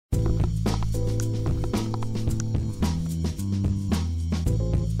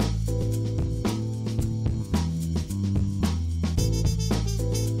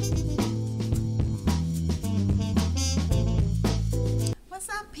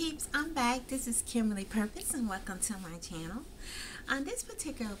peeps, I'm back. This is Kimberly Purpose and welcome to my channel. On this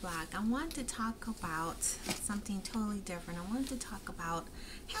particular blog, I want to talk about something totally different. I want to talk about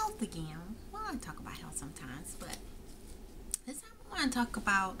health again. Well, I talk about health sometimes, but this time I want to talk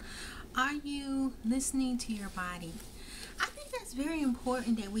about, are you listening to your body? I think that's very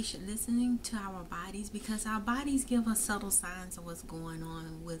important that we should listen to our bodies, because our bodies give us subtle signs of what's going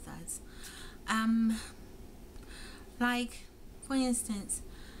on with us. Like, for instance,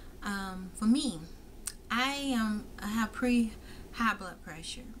 for me, I have high blood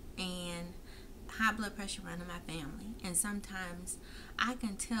pressure, and high blood pressure run in my family, and sometimes I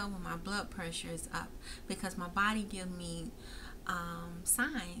can tell when my blood pressure is up because my body gives me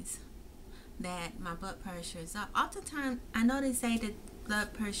signs that my blood pressure is up. Oftentimes, I know they say that high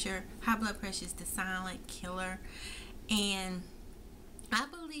blood pressure is the silent killer, and I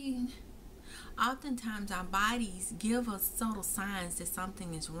believe oftentimes our bodies give us subtle signs that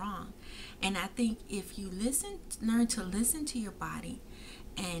something is wrong. And I think if you learn to listen to your body,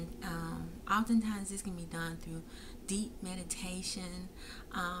 and oftentimes this can be done through deep meditation,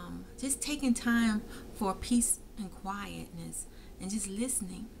 just taking time for peace and quietness and just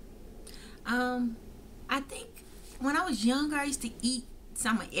listening. I think when I was younger, I used to eat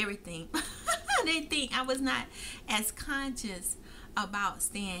some of everything. I didn't think, I was not as conscious about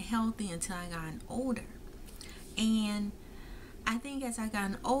staying healthy until I got older. And I think as I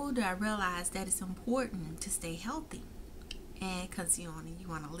got older, I realized that it's important to stay healthy, and because you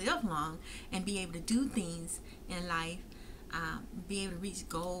want to live long and be able to do things in life, be able to reach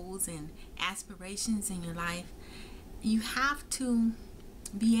goals and aspirations in your life, you have to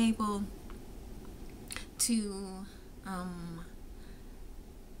be able to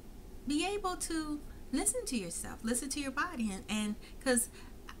listen to yourself, listen to your body, and because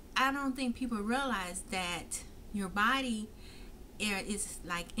I don't think people realize that your body is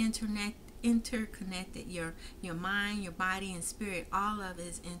like interconnected. Your mind, your body, and spirit, all of it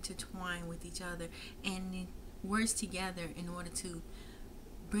is intertwined with each other, and it works together in order to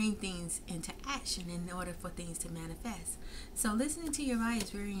bring things into action, in order for things to manifest. So listening to your body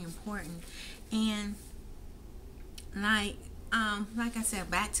is very important. And like I said,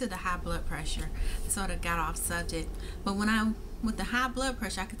 back to the high blood pressure. I sort of got off subject, but with the high blood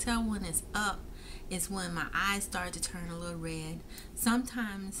pressure, I could tell when it's up is when my eyes start to turn a little red.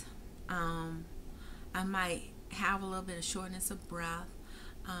 Sometimes I might have a little bit of shortness of breath.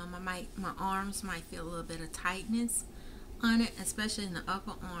 My arms might feel a little bit of tightness on it, especially in the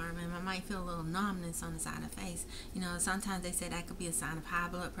upper arm, and I might feel a little numbness on the side of the face. Sometimes they say that could be a sign of high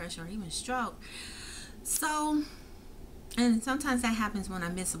blood pressure or even stroke. So, and sometimes that happens when I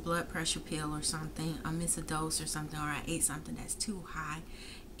miss a blood pressure pill or something. I miss a dose or something, or I ate something that's too high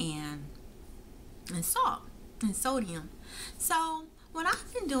and salt and sodium. So what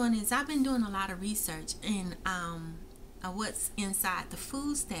I've been doing is I've been doing a lot of research in what's inside the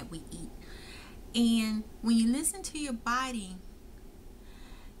foods that we eat. And when you listen to your body,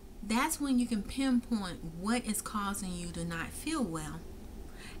 that's when you can pinpoint what is causing you to not feel well.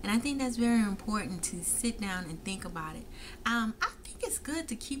 And I think that's very important, to sit down and think about it. I think it's good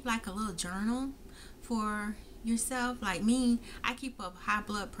to keep like a little journal for yourself. Like me, I keep a high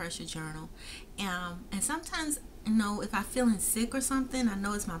blood pressure journal. And sometimes, if I'm feeling sick or something, I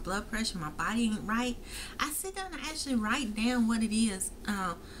know it's my blood pressure, my body ain't right, I sit down and actually write down what it is,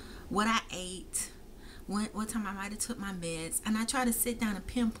 what I ate, what time I might have took my meds, and I try to sit down and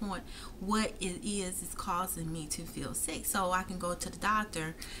pinpoint what it is causing me to feel sick, so I can go to the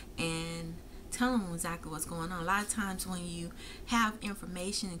doctor and tell them exactly what's going on. A lot of times when you have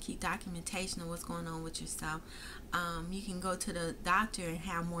information and keep documentation of what's going on with yourself, you can go to the doctor and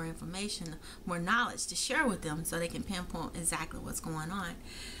have more information, more knowledge to share with them, so they can pinpoint exactly what's going on.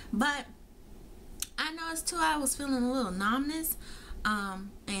 But I noticed too, I was feeling a little numbness, and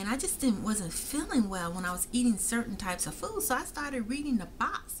I just wasn't feeling well when I was eating certain types of food. So I started reading the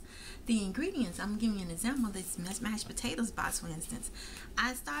box, the ingredients. I'm giving you an example of this mashed potatoes box, for instance.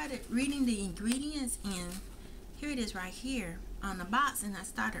 I started reading the ingredients, and here it is right here on the box, and I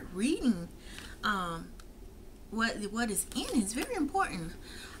started reading what is in it. It's very important.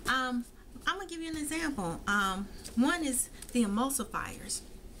 I'm gonna give you an example. One is the emulsifiers.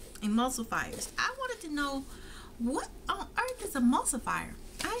 I wanted to know, what on earth is emulsifier?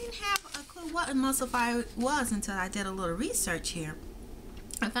 I didn't have a clue what emulsifier was until I did a little research here.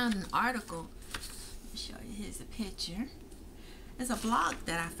 I found an article. Let me show you. Here's a picture. It's a blog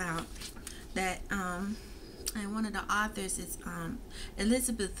that I found that and one of the authors is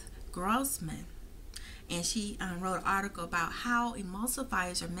Elizabeth Grossman, and she wrote an article about how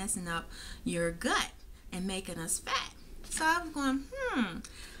emulsifiers are messing up your gut and making us fat. So I was going,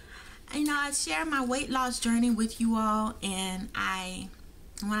 I share my weight loss journey with you all, and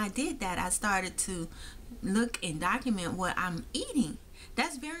when I did that, I started to look and document what I'm eating.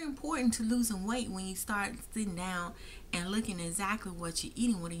 That's very important to losing weight, when you start sitting down and looking exactly what you're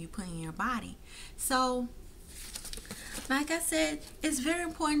eating, what are you putting in your body. So like I said, it's very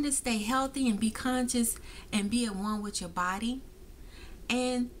important to stay healthy and be conscious and be at one with your body,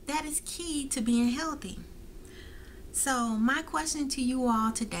 and that is key to being healthy. So my question to you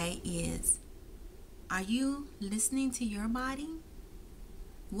all today is, are you listening to your body?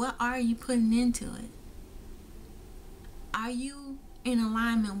 What are you putting into it? Are you in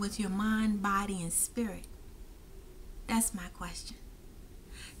alignment with your mind, body, and spirit? That's my question.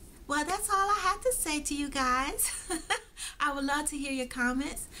 Well, that's all I have to say to you guys. I would love to hear your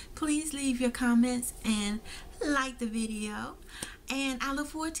comments. Please leave your comments and like the video. And I look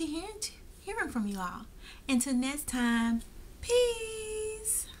forward to hearing from you all. Until next time,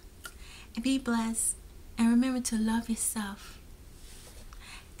 peace. And be blessed. And remember to love yourself.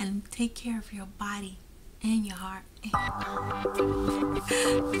 And take care of your body and your heart.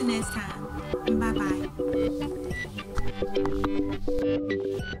 Until next time. Bye-bye.